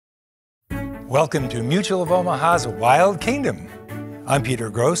Welcome to Mutual of Omaha's Wild Kingdom. I'm Peter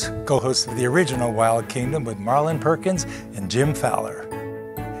Gross, co-host of the original Wild Kingdom with Marlin Perkins and Jim Fowler.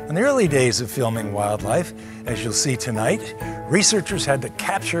 In the early days of filming wildlife, as you'll see tonight, researchers had to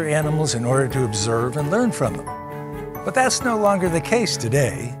capture animals in order to observe and learn from them. But that's no longer the case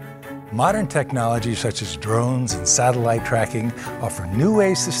today. Modern technology such as drones and satellite tracking offer new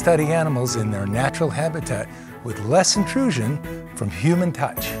ways to study animals in their natural habitat with less intrusion from human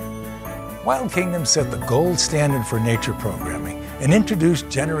touch. Wild Kingdom set the gold standard for nature programming and introduced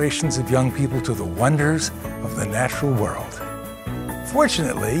generations of young people to the wonders of the natural world.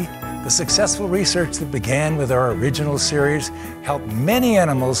 Fortunately, the successful research that began with our original series helped many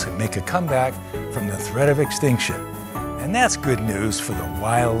animals make a comeback from the threat of extinction. And that's good news for the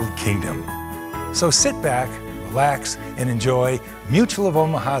Wild Kingdom. So sit back, relax, and enjoy Mutual of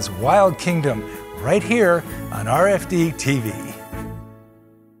Omaha's Wild Kingdom right here on RFD TV.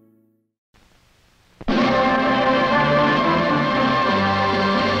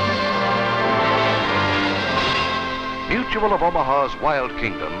 Mutual of Omaha's Wild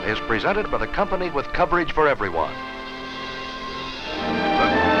Kingdom is presented by the company with coverage for everyone.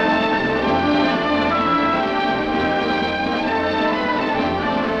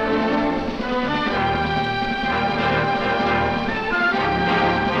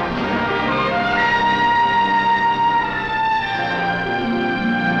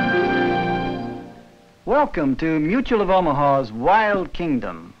 Welcome to Mutual of Omaha's Wild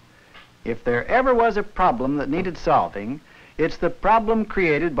Kingdom. If there ever was a problem that needed solving, it's the problem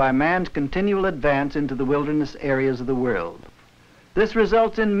created by man's continual advance into the wilderness areas of the world. This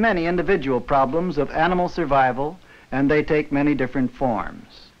results in many individual problems of animal survival, and they take many different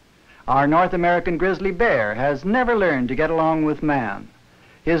forms. Our North American grizzly bear has never learned to get along with man.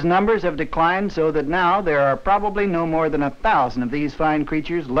 His numbers have declined so that now there are probably no more than 1,000 of these fine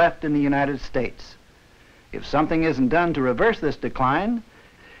creatures left in the United States. If something isn't done to reverse this decline,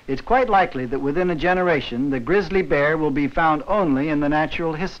 it's quite likely that within a generation, the grizzly bear will be found only in the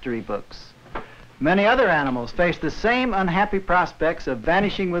natural history books. Many other animals face the same unhappy prospects of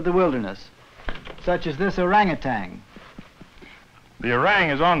vanishing with the wilderness, such as this orangutan. The orang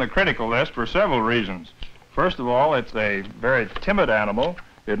is on the critical list for several reasons. First of all, it's a very timid animal.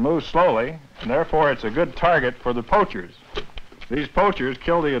 It moves slowly, and therefore it's a good target for the poachers. These poachers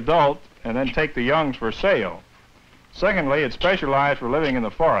kill the adult and then take the youngs for sale. Secondly, it's specialized for living in the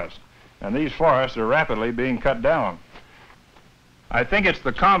forest, and these forests are rapidly being cut down. I think it's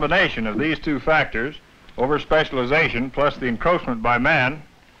the combination of these two factors, over-specialization plus the encroachment by man,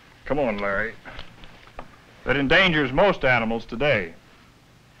 come on, Larry, that endangers most animals today.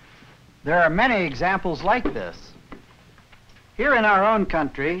 There are many examples like this. Here in our own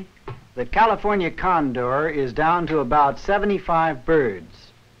country, the California condor is down to about 75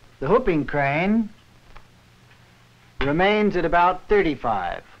 birds. The whooping crane remains at about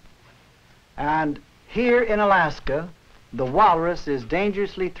 35. And here in Alaska, the walrus is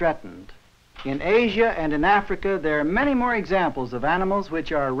dangerously threatened. In Asia and in Africa, there are many more examples of animals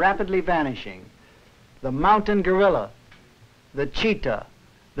which are rapidly vanishing. The mountain gorilla, the cheetah,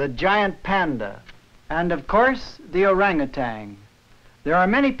 the giant panda, and of course, the orangutan. There are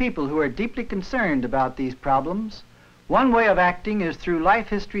many people who are deeply concerned about these problems. One way of acting is through life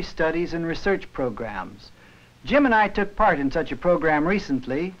history studies and research programs. Jim and I took part in such a program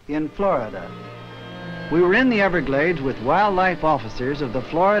recently in Florida. We were in the Everglades with wildlife officers of the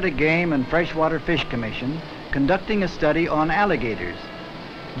Florida Game and Freshwater Fish Commission conducting a study on alligators.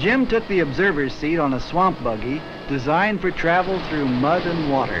 Jim took the observer's seat on a swamp buggy designed for travel through mud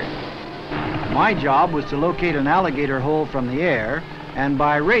and water. My job was to locate an alligator hole from the air and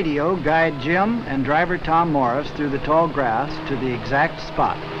by radio guide Jim and driver Tom Morris through the tall grass to the exact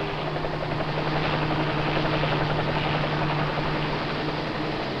spot.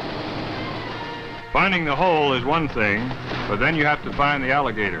 Finding the hole is one thing, but then you have to find the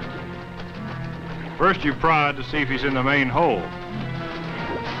alligator. First you prod to see if he's in the main hole.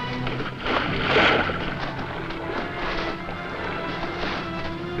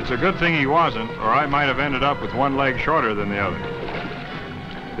 It's a good thing he wasn't, or I might have ended up with one leg shorter than the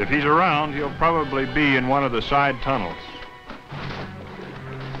other. If he's around, he'll probably be in one of the side tunnels.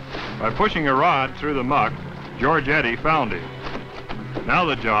 By pushing a rod through the muck, George Eddy found him. Now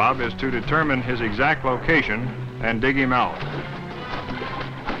the job is to determine his exact location and dig him out.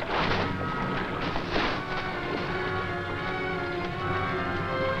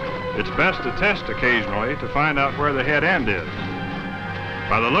 It's best to test occasionally to find out where the head end is.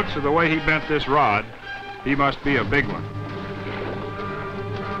 By the looks of the way he bent this rod, he must be a big one.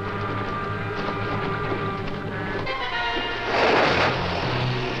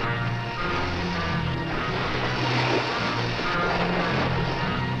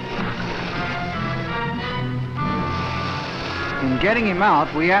 getting him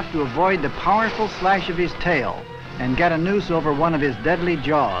out, we have to avoid the powerful slash of his tail and get a noose over one of his deadly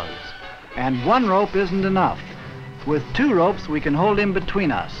jaws. And one rope isn't enough. With 2 ropes, we can hold him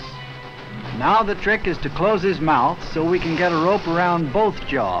between us. Now the trick is to close his mouth so we can get a rope around both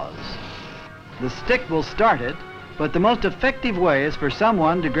jaws. The stick will start it, but the most effective way is for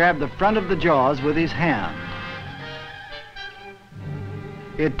someone to grab the front of the jaws with his hand.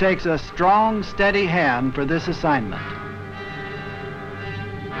 It takes a strong, steady hand for this assignment.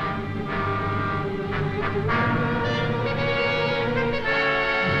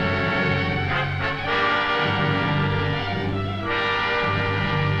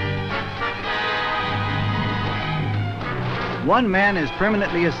 One man is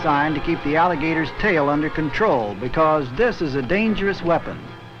permanently assigned to keep the alligator's tail under control because this is a dangerous weapon.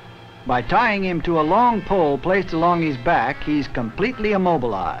 By tying him to a long pole placed along his back, he's completely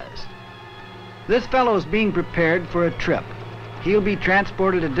immobilized. This fellow is being prepared for a trip. He'll be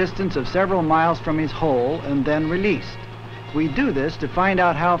transported a distance of several miles from his hole and then released. We do this to find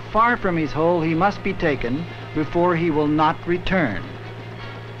out how far from his hole he must be taken before he will not return.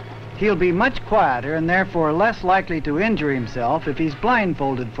 He'll be much quieter and therefore less likely to injure himself if he's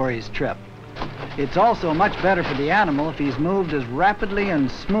blindfolded for his trip. It's also much better for the animal if he's moved as rapidly and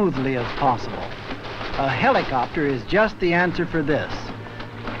smoothly as possible. A helicopter is just the answer for this.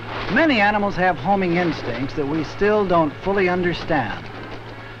 Many animals have homing instincts that we still don't fully understand.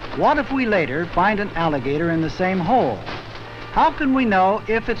 What if we later find an alligator in the same hole? How can we know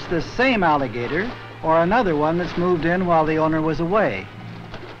if it's the same alligator or another one that's moved in while the owner was away?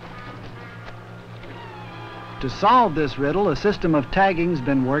 To solve this riddle, a system of tagging's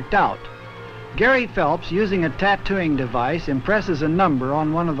been worked out. Gary Phelps, using a tattooing device, impresses a number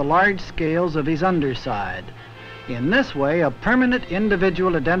on one of the large scales of his underside. In this way, a permanent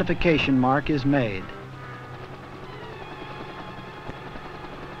individual identification mark is made.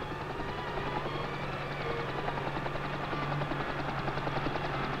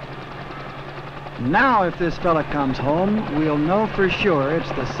 Now, if this fella comes home, we'll know for sure it's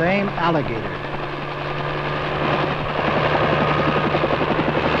the same alligator.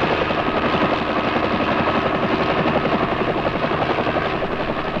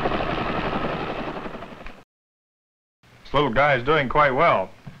 This little guy is doing quite well.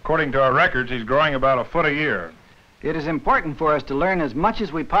 According to our records, he's growing about a foot a year. It is important for us to learn as much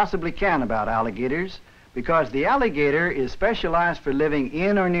as we possibly can about alligators because the alligator is specialized for living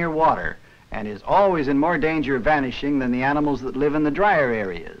in or near water and is always in more danger of vanishing than the animals that live in the drier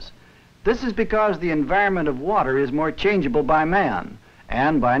areas. This is because the environment of water is more changeable by man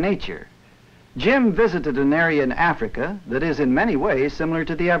and by nature. Jim visited an area in Africa that is in many ways similar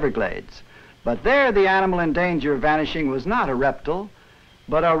to the Everglades. But there, the animal in danger of vanishing was not a reptile,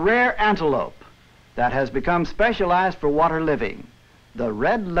 but a rare antelope that has become specialized for water living, the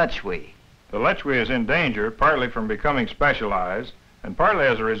red lechwe. The lechwe is in danger partly from becoming specialized and partly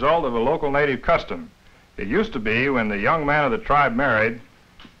as a result of a local native custom. It used to be when the young man of the tribe married,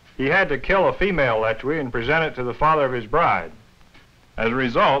 he had to kill a female lechwe and present it to the father of his bride. As a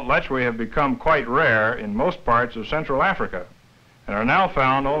result, lechwe have become quite rare in most parts of Central Africa and are now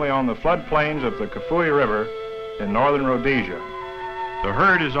found only on the floodplains of the Kafui River in northern Rhodesia. The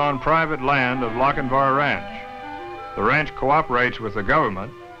herd is on private land of Lochinvar Ranch. The ranch cooperates with the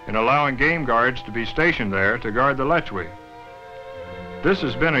government in allowing game guards to be stationed there to guard the lechwe. This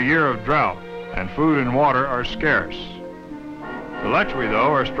has been a year of drought, and food and water are scarce. The lechwe,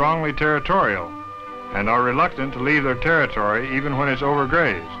 though, are strongly territorial and are reluctant to leave their territory even when it's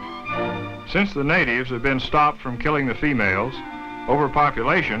overgrazed. Since the natives have been stopped from killing the females,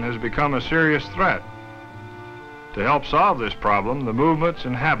 overpopulation has become a serious threat. To help solve this problem, the movements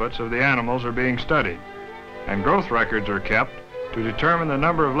and habits of the animals are being studied, and growth records are kept to determine the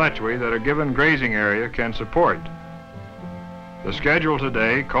number of lechwe that a given grazing area can support. The schedule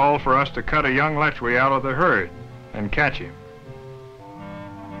today called for us to cut a young lechwe out of the herd and catch him.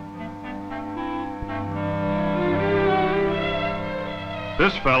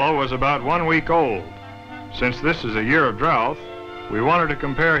 This fellow was about 1 week old. Since this is a year of drought, we wanted to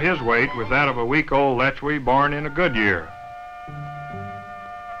compare his weight with that of a week-old lechwe born in a good year.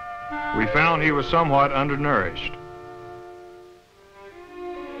 We found he was somewhat undernourished.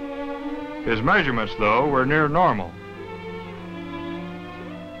 His measurements, though, were near normal.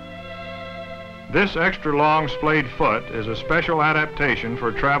 This extra long splayed foot is a special adaptation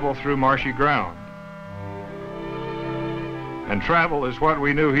for travel through marshy ground. And travel is what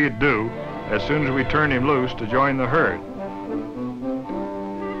we knew he'd do as soon as we turned him loose to join the herd.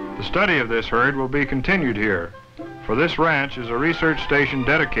 The study of this herd will be continued here, for this ranch is a research station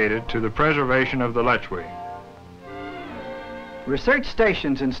dedicated to the preservation of the lechwe. Research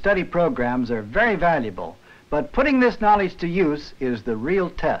stations and study programs are very valuable, but putting this knowledge to use is the real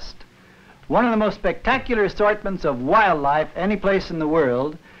test. One of the most spectacular assortments of wildlife any place in the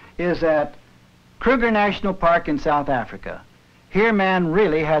world is at Kruger National Park in South Africa. Here man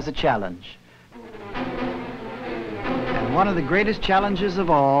really has a challenge. And one of the greatest challenges of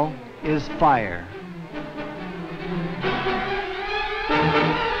all is fire.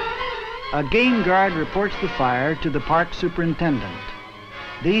 A game guard reports the fire to the park superintendent.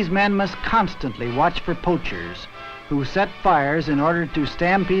 These men must constantly watch for poachers who set fires in order to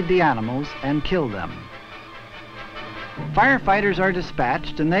stampede the animals and kill them. Firefighters are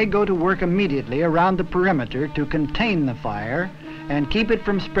dispatched and they go to work immediately around the perimeter to contain the fire and keep it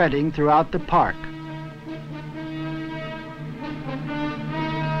from spreading throughout the park.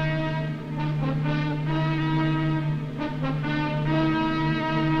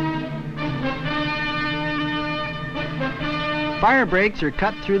 Fire breaks are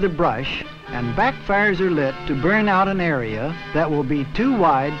cut through the brush and backfires are lit to burn out an area that will be too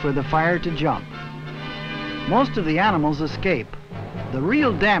wide for the fire to jump. Most of the animals escape. The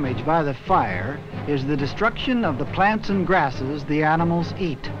real damage by the fire is the destruction of the plants and grasses the animals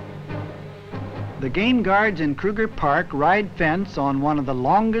eat. The game guards in Kruger Park ride fence on one of the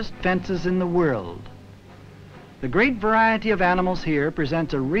longest fences in the world. The great variety of animals here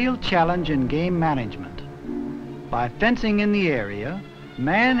presents a real challenge in game management. By fencing in the area,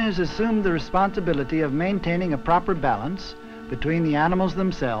 man has assumed the responsibility of maintaining a proper balance between the animals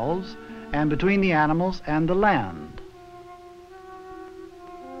themselves and between the animals and the land.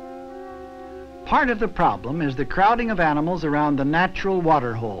 Part of the problem is the crowding of animals around the natural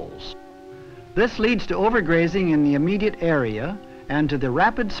water holes. This leads to overgrazing in the immediate area and to the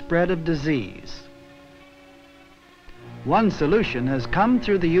rapid spread of disease. One solution has come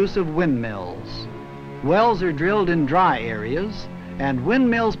through the use of windmills. Wells are drilled in dry areas, and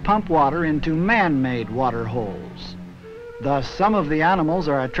windmills pump water into man-made water holes. Thus, some of the animals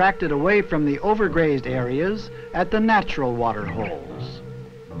are attracted away from the overgrazed areas at the natural water holes.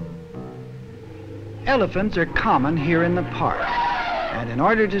 Elephants are common here in the park, and in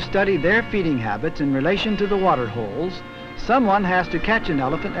order to study their feeding habits in relation to the water holes, someone has to catch an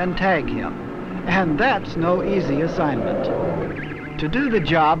elephant and tag him, and that's no easy assignment. To do the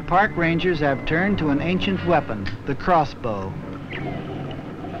job, park rangers have turned to an ancient weapon, the crossbow.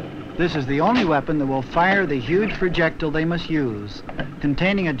 This is the only weapon that will fire the huge projectile they must use,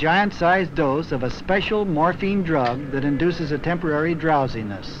 containing a giant-sized dose of a special morphine drug that induces a temporary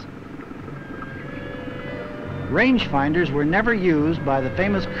drowsiness. Rangefinders were never used by the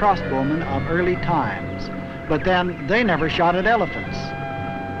famous crossbowmen of early times, but then they never shot at elephants.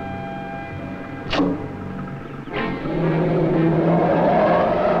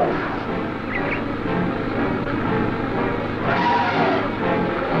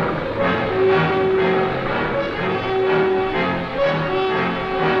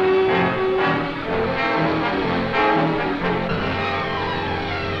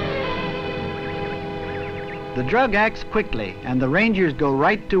 The drug acts quickly, and the rangers go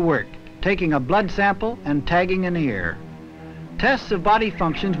right to work, taking a blood sample and tagging an ear. Tests of body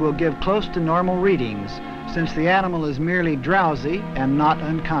functions will give close to normal readings, since the animal is merely drowsy and not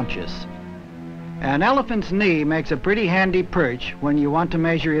unconscious. An elephant's knee makes a pretty handy perch when you want to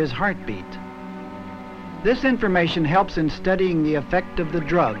measure his heartbeat. This information helps in studying the effect of the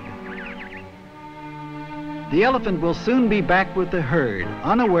drug. The elephant will soon be back with the herd,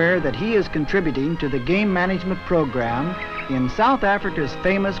 unaware that he is contributing to the game management program in South Africa's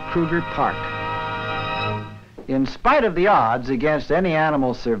famous Kruger Park. In spite of the odds against any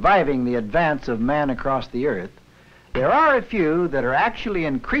animal surviving the advance of man across the earth, there are a few that are actually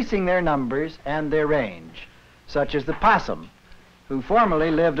increasing their numbers and their range, such as the possum, who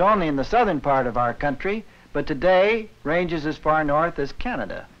formerly lived only in the southern part of our country, but today ranges as far north as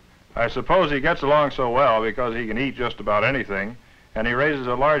Canada. I suppose he gets along so well because he can eat just about anything, and he raises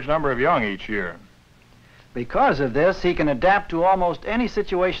a large number of young each year. Because of this, he can adapt to almost any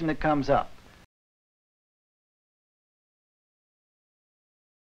situation that comes up.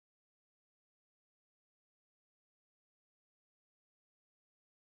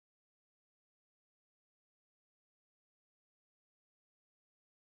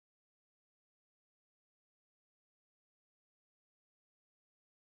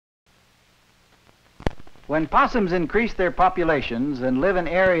 When possums increase their populations and live in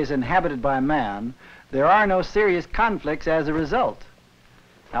areas inhabited by man, there are no serious conflicts as a result.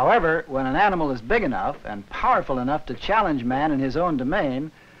 However, when an animal is big enough and powerful enough to challenge man in his own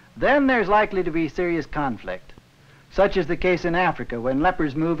domain, then there's likely to be serious conflict. Such is the case in Africa when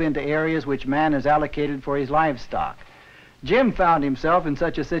leopards move into areas which man has allocated for his livestock. Jim found himself in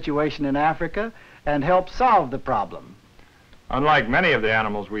such a situation in Africa and helped solve the problem. Unlike many of the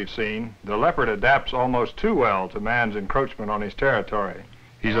animals we've seen, the leopard adapts almost too well to man's encroachment on his territory.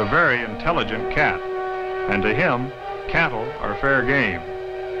 He's a very intelligent cat, and to him, cattle are fair game.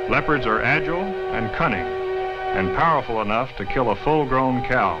 Leopards are agile and cunning, and powerful enough to kill a full-grown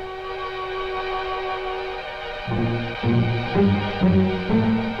cow.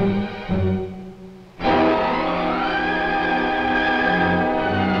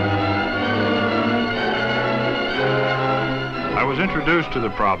 I was introduced to the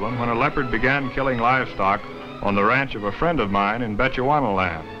problem when a leopard began killing livestock on the ranch of a friend of mine in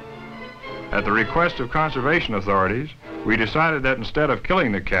Bechuanaland. At the request of conservation authorities, we decided that instead of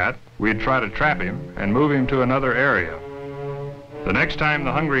killing the cat, we'd try to trap him and move him to another area. The next time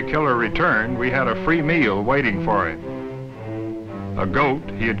the hungry killer returned, we had a free meal waiting for him. A goat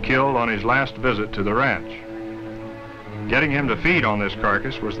he had killed on his last visit to the ranch. Getting him to feed on this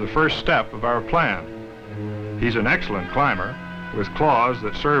carcass was the first step of our plan. He's an excellent climber, with claws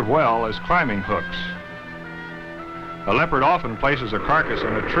that serve well as climbing hooks. A leopard often places a carcass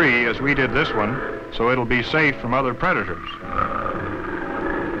in a tree, as we did this one, so it'll be safe from other predators.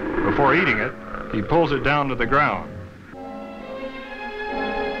 Before eating it, he pulls it down to the ground.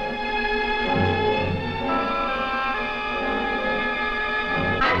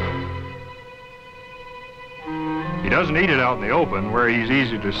 He doesn't eat it out in the open where he's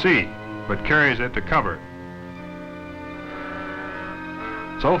easy to see, but carries it to cover.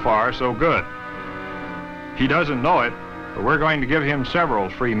 So far, so good. He doesn't know it, but we're going to give him several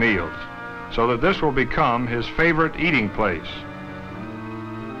free meals, so that this will become his favorite eating place.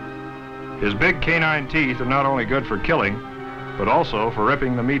 His big canine teeth are not only good for killing, but also for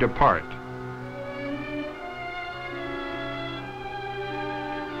ripping the meat apart.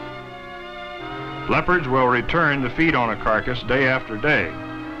 Leopards will return to feed on a carcass day after day,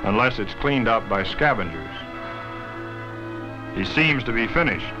 unless it's cleaned up by scavengers. He seems to be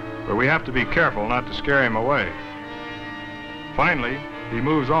finished, but we have to be careful not to scare him away. Finally, he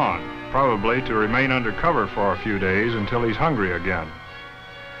moves on, probably to remain under cover for a few days until he's hungry again.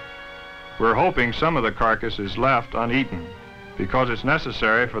 We're hoping some of the carcass is left uneaten, because it's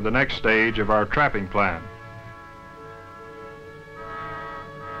necessary for the next stage of our trapping plan.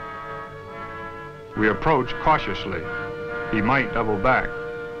 We approach cautiously. He might double back.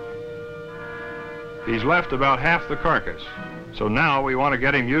 He's left about half the carcass, so now we want to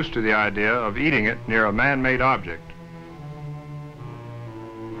get him used to the idea of eating it near a man-made object.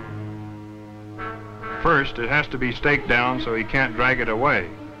 First, it has to be staked down so he can't drag it away.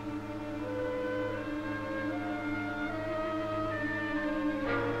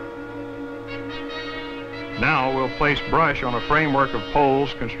 Now we'll place brush on a framework of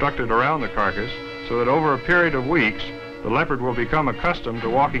poles constructed around the carcass so that over a period of weeks, the leopard will become accustomed to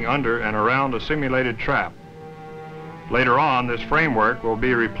walking under and around a simulated trap. Later on, this framework will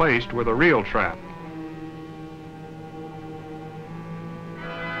be replaced with a real trap.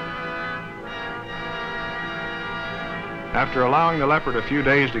 After allowing the leopard a few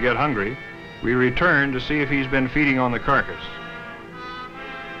days to get hungry, we return to see if he's been feeding on the carcass.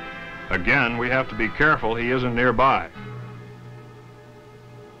 Again, we have to be careful he isn't nearby.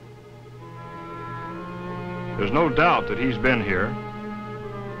 There's no doubt that he's been here.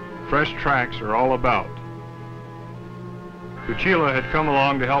 Fresh tracks are all about. Cuchilla had come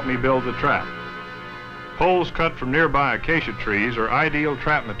along to help me build the trap. Poles cut from nearby acacia trees are ideal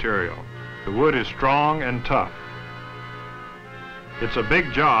trap material. The wood is strong and tough. It's a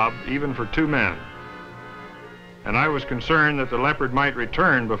big job, even for 2 men. And I was concerned that the leopard might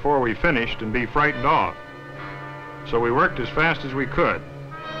return before we finished and be frightened off. So we worked as fast as we could.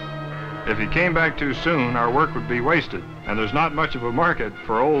 If he came back too soon, our work would be wasted, and there's not much of a market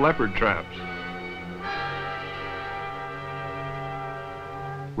for old leopard traps.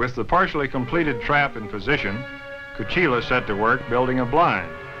 With the partially completed trap in position, Cuchilla set to work building a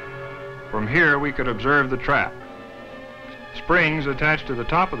blind. From here, we could observe the trap. Springs attached to the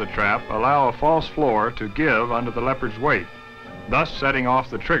top of the trap allow a false floor to give under the leopard's weight, thus setting off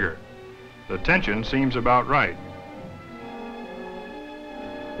the trigger. The tension seems about right.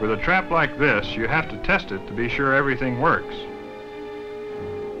 With a trap like this, you have to test it to be sure everything works.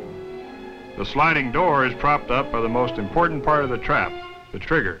 The sliding door is propped up by the most important part of the trap, the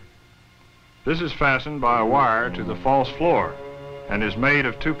trigger. This is fastened by a wire to the false floor and is made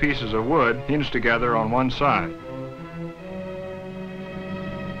of 2 pieces of wood hinged together on one side.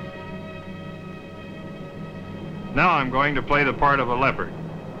 Now I'm going to play the part of a leopard.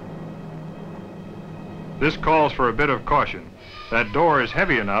 This calls for a bit of caution. That door is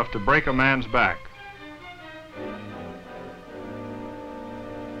heavy enough to break a man's back.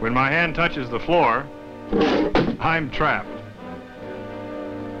 When my hand touches the floor, I'm trapped.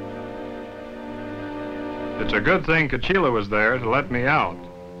 It's a good thing Kachila was there to let me out.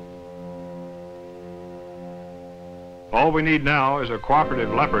 All we need now is a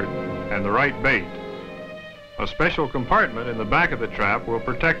cooperative leopard and the right bait. A special compartment in the back of the trap will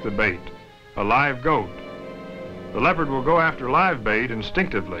protect the bait, a live goat. The leopard will go after live bait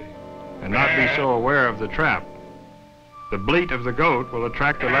instinctively and not be so aware of the trap. The bleat of the goat will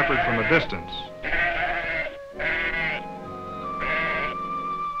attract the leopard from a distance.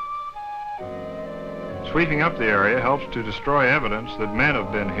 Sweeping up the area helps to destroy evidence that men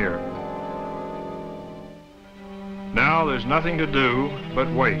have been here. Now there's nothing to do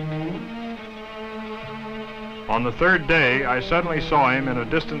but wait. On the third day, I suddenly saw him in a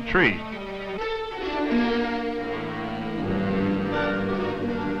distant tree.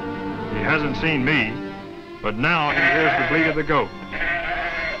 He hasn't seen me, but now he hears the bleat of the goat.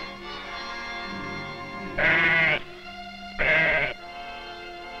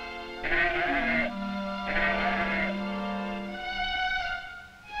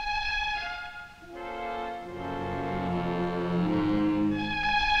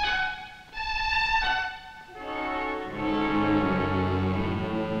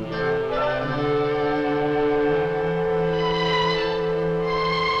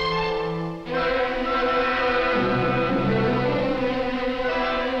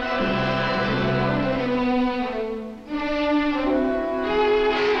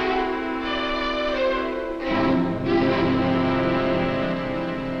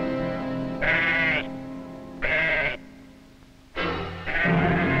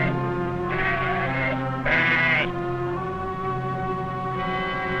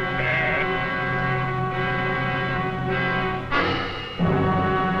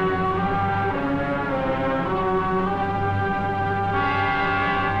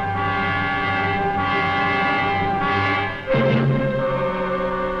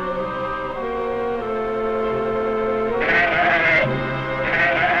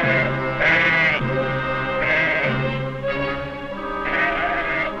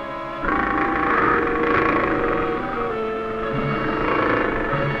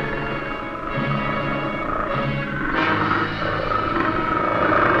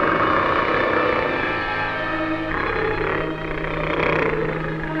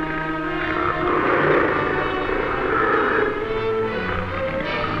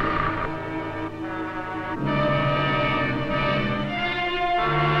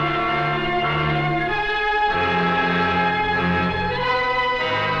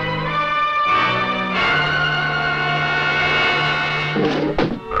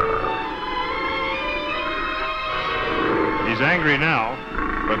 He's angry now,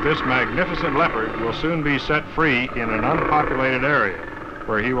 but this magnificent leopard will soon be set free in an unpopulated area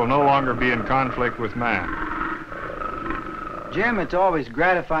where he will no longer be in conflict with man. Jim, it's always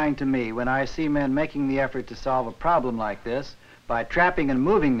gratifying to me when I see men making the effort to solve a problem like this by trapping and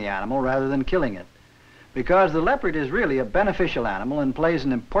moving the animal rather than killing it. Because the leopard is really a beneficial animal and plays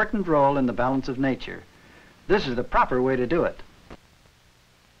an important role in the balance of nature. This is the proper way to do it.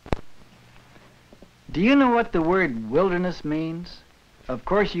 Do you know what the word wilderness means? Of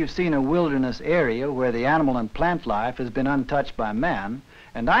course, you've seen a wilderness area where the animal and plant life has been untouched by man,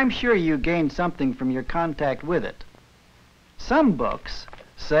 and I'm sure you gained something from your contact with it. Some books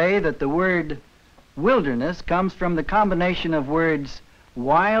say that the word wilderness comes from the combination of words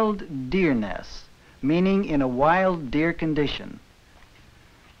wild deerness, meaning in a wild deer condition.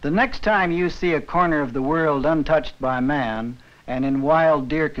 The next time you see a corner of the world untouched by man and in wild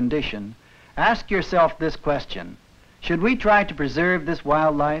deer condition, ask yourself this question: should we try to preserve this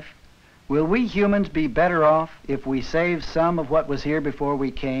wildlife? Will we humans be better off if we save some of what was here before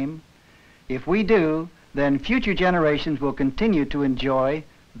we came? If we do, then future generations will continue to enjoy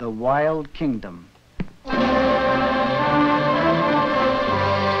the wild kingdom. The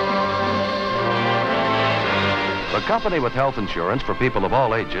company with health insurance for people of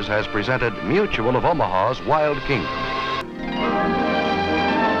all ages has presented Mutual of Omaha's Wild Kingdom.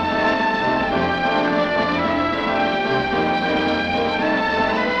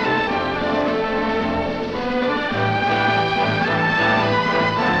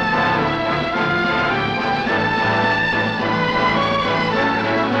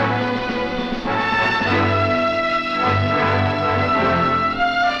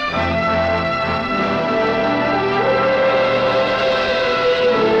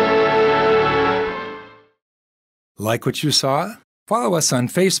 Like what you saw? Follow us on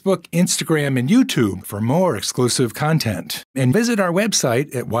Facebook, Instagram, and YouTube for more exclusive content. And visit our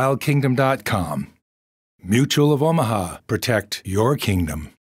website at wildkingdom.com. Mutual of Omaha. Protect your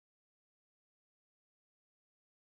kingdom.